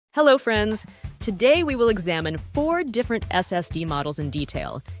Hello, friends! Today we will examine 4 different SSD models in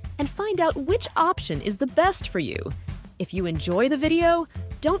detail and find out which option is the best for you. If you enjoy the video,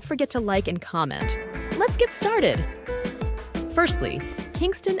 don't forget to like and comment. Let's get started! Firstly,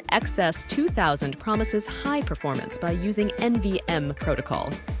 Kingston XS2000 promises high performance by using NVMe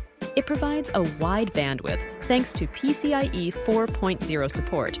protocol. It provides a wide bandwidth thanks to PCIe 4.0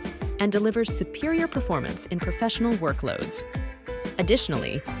 support and delivers superior performance in professional workloads.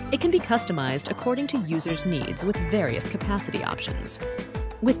 Additionally, it can be customized according to users' needs with various capacity options.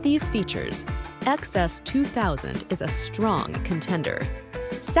 With these features, XS2000 is a strong contender.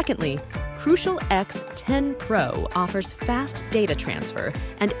 Secondly, Crucial X10 Pro offers fast data transfer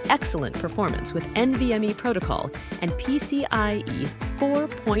and excellent performance with NVMe protocol and PCIe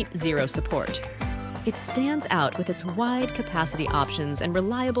 4.0 support. It stands out with its wide capacity options and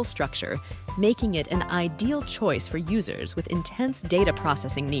reliable structure, making it an ideal choice for users with intense data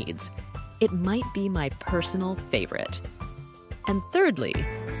processing needs. It might be my personal favorite. And thirdly,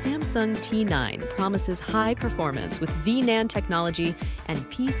 Samsung T9 promises high performance with VNAND technology and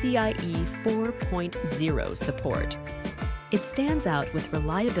PCIe 4.0 support. It stands out with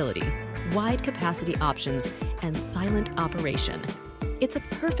reliability, wide capacity options, and silent operation. It's a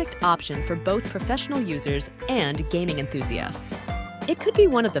perfect option for both professional users and gaming enthusiasts. It could be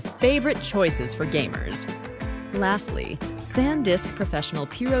one of the favorite choices for gamers. Lastly, SanDisk Professional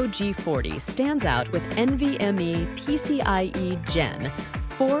Puro G40 stands out with NVMe PCIe Gen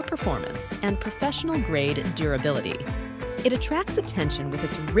 4 performance and professional-grade durability. It attracts attention with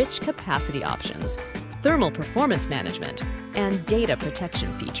its rich capacity options, thermal performance management, and data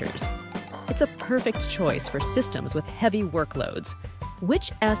protection features. It's a perfect choice for systems with heavy workloads.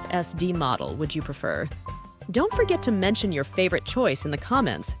 Which SSD model would you prefer? Don't forget to mention your favorite choice in the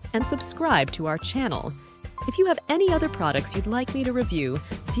comments and subscribe to our channel. If you have any other products you'd like me to review,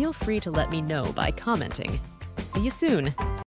 feel free to let me know by commenting. See you soon!